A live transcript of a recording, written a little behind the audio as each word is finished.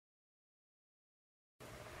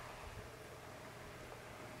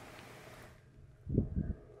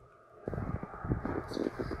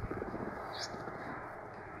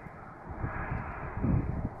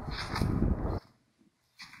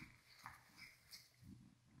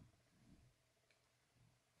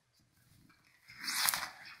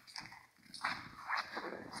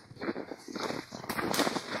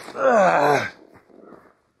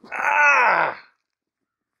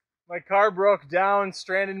My car broke down,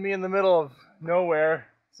 stranded me in the middle of nowhere,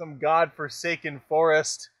 some godforsaken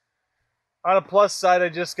forest. On a plus side, I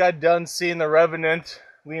just got done seeing The Revenant,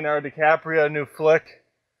 Leonardo DiCaprio, new flick.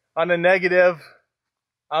 On a negative,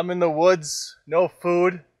 I'm in the woods, no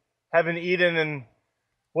food, haven't eaten in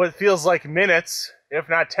what feels like minutes, if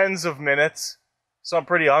not tens of minutes, so I'm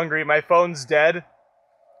pretty hungry. My phone's dead,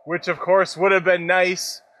 which of course would have been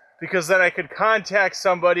nice, because then I could contact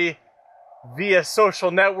somebody via social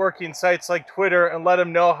networking sites like Twitter and let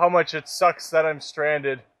them know how much it sucks that I'm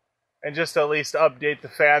stranded, and just at least update the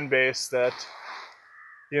fan base that,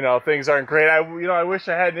 you know, things aren't great. I wish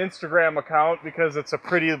I had an Instagram account because it's a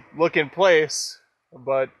pretty looking place,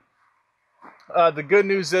 but the good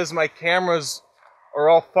news is my cameras are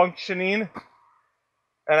all functioning,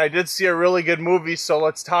 and I did see a really good movie, so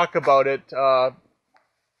let's talk about it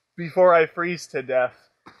before I freeze to death.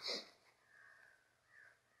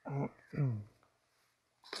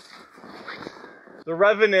 The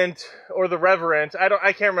Revenant, or The Reverend,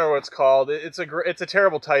 I can't remember what it's called. It's a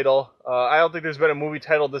terrible title. I don't think there's been a movie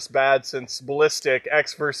titled this bad since Ballistic,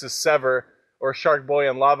 X vs. Sever, or Shark Boy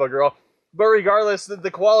and Lava Girl. But regardless,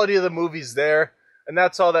 the quality of the movie's there, and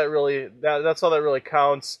that's all that really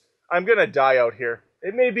counts. I'm gonna die out here.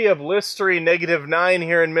 It may be a blistering -9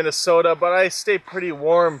 here in Minnesota, but I stay pretty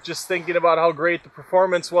warm just thinking about how great the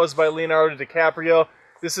performance was by Leonardo DiCaprio.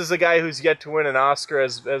 This is a guy who's yet to win an Oscar,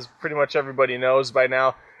 as pretty much everybody knows by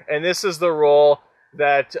now. And this is the role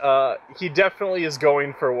that he definitely is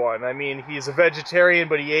going for one. I mean, he's a vegetarian,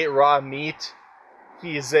 but he ate raw meat.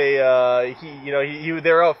 He's they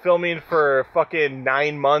were out filming for fucking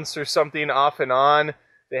 9 months or something, off and on.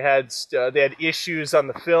 They had issues on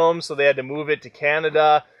the film, so they had to move it to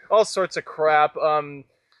Canada. All sorts of crap.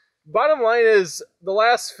 Bottom line is, the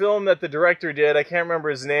last film that the director did, I can't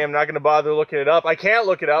remember his name, I'm not going to bother looking it up. I can't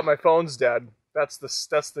look it up, my phone's dead. That's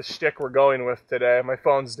the shtick we're going with today, my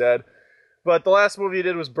phone's dead. But the last movie he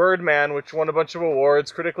did was Birdman, which won a bunch of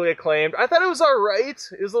awards, critically acclaimed. I thought it was alright.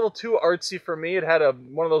 It was a little too artsy for me. It had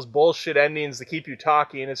one of those bullshit endings that keep you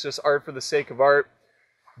talking. It's just art for the sake of art.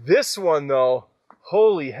 This one, though,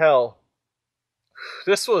 holy hell.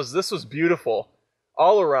 This was beautiful.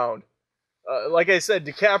 All around. Like I said,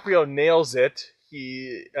 DiCaprio nails it.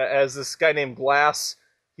 He, as this guy named Glass,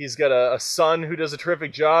 he's got a son who does a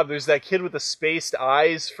terrific job. There's that kid with the spaced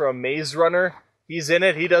eyes from Maze Runner. He's in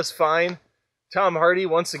it. He does fine. Tom Hardy,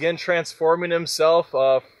 once again, transforming himself.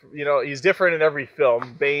 He's different in every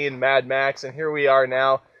film. Bane, Mad Max, and here we are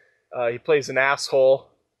now. He plays an asshole.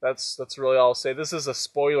 That's really all I'll say. This is a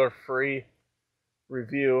spoiler-free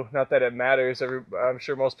review. Not that it matters. I'm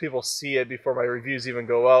sure most people see it before my reviews even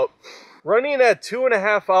go out. Running at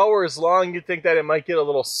 2.5 hours long, you'd think that it might get a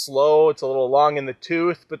little slow. It's a little long in the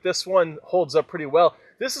tooth, but this one holds up pretty well.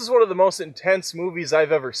 This is one of the most intense movies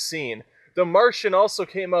I've ever seen. The Martian also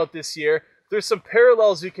came out this year. There's some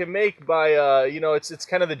parallels you can make by, it's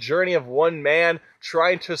kind of the journey of one man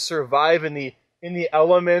trying to survive in the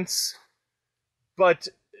elements, but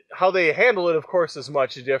how they handle it, of course, is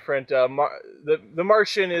much different. The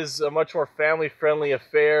Martian is a much more family-friendly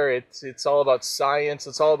affair. It's all about science.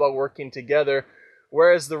 It's all about working together.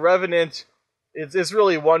 Whereas The Revenant is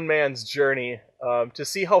really one man's journey to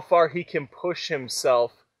see how far he can push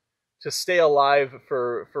himself to stay alive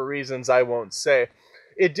for reasons I won't say.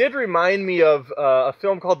 It did remind me of a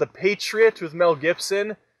film called The Patriot with Mel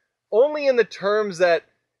Gibson, only in the terms that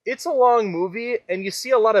it's a long movie, and you see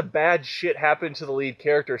a lot of bad shit happen to the lead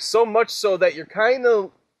character. So much so that you're kind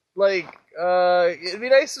of like, it'd be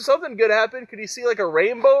nice if something good happened. Could you see like a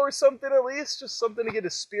rainbow or something at least? Just something to get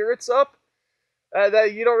his spirits up?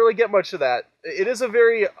 That you don't really get much of that. It is a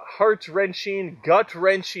very heart-wrenching,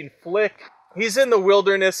 gut-wrenching flick. He's in the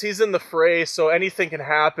wilderness, he's in the fray, so anything can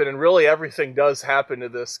happen, and really everything does happen to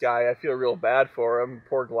this guy. I feel real bad for him.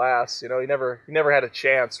 Poor Glass. He never had a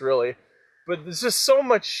chance, really. But there's just so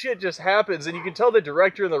much shit just happens, and you can tell the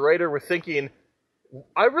director and the writer were thinking,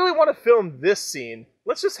 I really want to film this scene.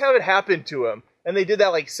 Let's just have it happen to him. And they did that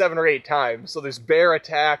like 7 or 8 times. So there's bear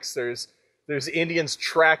attacks, there's Indians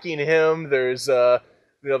tracking him, there's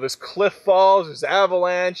cliff falls, there's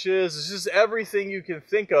avalanches, there's just everything you can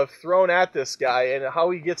think of thrown at this guy, and how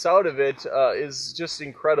he gets out of it is just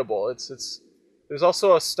incredible. There's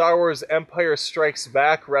also a Star Wars Empire Strikes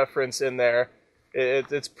Back reference in there.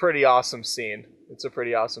 It's pretty awesome scene. It's a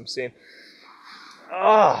pretty awesome scene.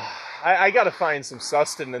 Oh, I gotta find some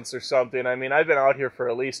sustenance or something. I mean, I've been out here for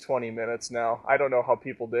at least 20 minutes now. I don't know how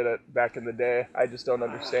people did it back in the day. I just don't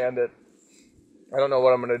understand it. I don't know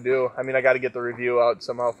what I'm gonna do. I mean, I gotta get the review out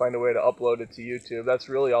somehow, find a way to upload it to YouTube. That's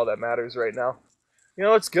really all that matters right now. You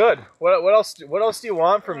know, it's good. What else do you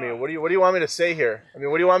want from me? What do you want me to say here? I mean,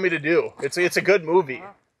 what do you want me to do? It's a good movie.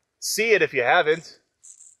 See it if you haven't.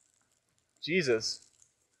 Jesus.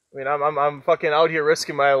 I mean, I'm fucking out here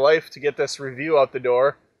risking my life to get this review out the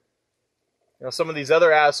door. You know, some of these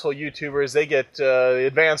other asshole YouTubers, they get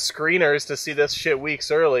advanced screeners to see this shit weeks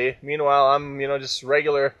early. Meanwhile, I'm, you know, just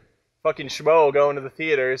regular fucking schmo going to the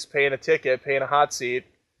theaters, paying a ticket, paying a hot seat.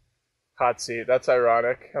 Hot seat, that's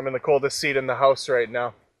ironic. I'm in the coldest seat in the house right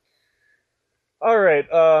now. Alright,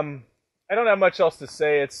 I don't have much else to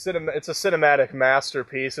say. It's a cinematic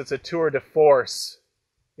masterpiece. It's a tour de force.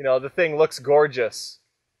 You know, the thing looks gorgeous.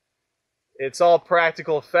 It's all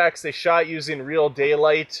practical effects. They shot using real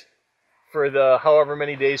daylight for the however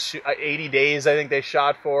many days, 80 days I think they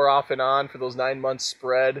shot for, off and on, for those 9 months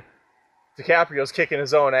spread. DiCaprio's kicking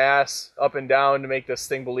his own ass up and down to make this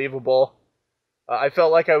thing believable. I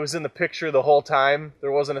felt like I was in the picture the whole time.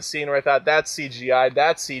 There wasn't a scene where I thought, that's CGI,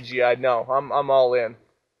 that's CGI. No, I'm all in.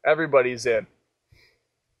 Everybody's in.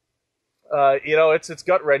 You know, it's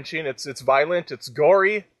gut-wrenching, it's violent, it's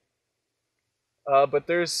gory. But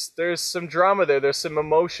there's some drama there, there's some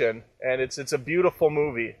emotion, and it's a beautiful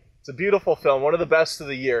movie. It's a beautiful film, one of the best of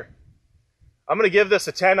the year. I'm going to give this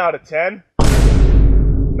a 10 out of 10.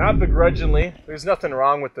 Not begrudgingly. There's nothing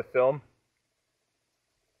wrong with the film.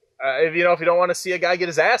 If you don't want to see a guy get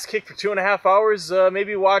his ass kicked for 2.5 hours,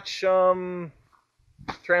 maybe watch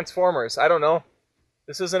Transformers. I don't know.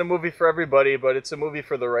 This isn't a movie for everybody, but it's a movie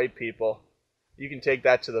for the right people. You can take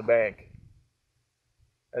that to the bank.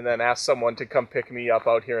 And then ask someone to come pick me up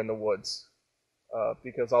out here in the woods.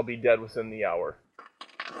 Because I'll be dead within the hour.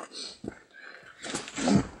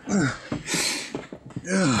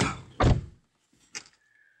 Yeah.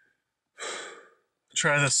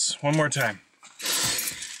 Try this one more time.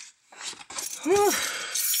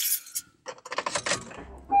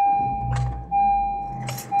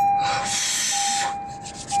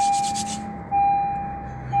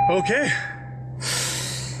 Okay.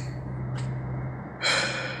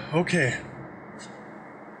 Okay.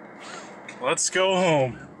 Let's go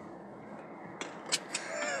home.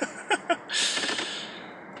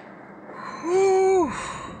 Whew.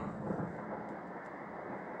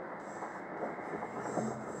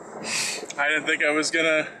 I didn't think I was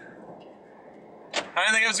gonna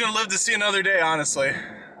live to see another day, honestly.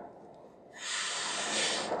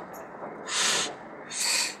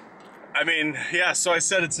 I mean, yeah, so I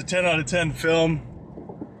said it's a 10 out of 10 film.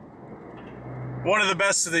 One of the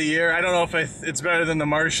best of the year. I don't know if it's better than The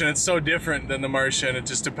Martian. It's so different than The Martian. It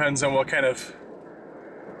just depends on what kind of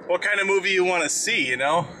movie you want to see, you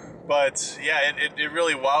know? But yeah, it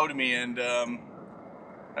really wowed me, and I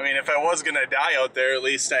mean, if I was gonna die out there, at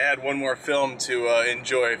least I had one more film to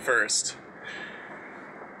enjoy first.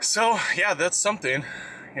 So yeah, that's something,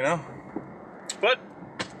 you know. But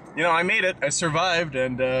you know, I made it. I survived,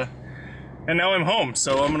 and now I'm home.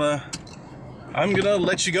 So I'm gonna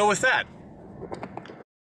let you go with that.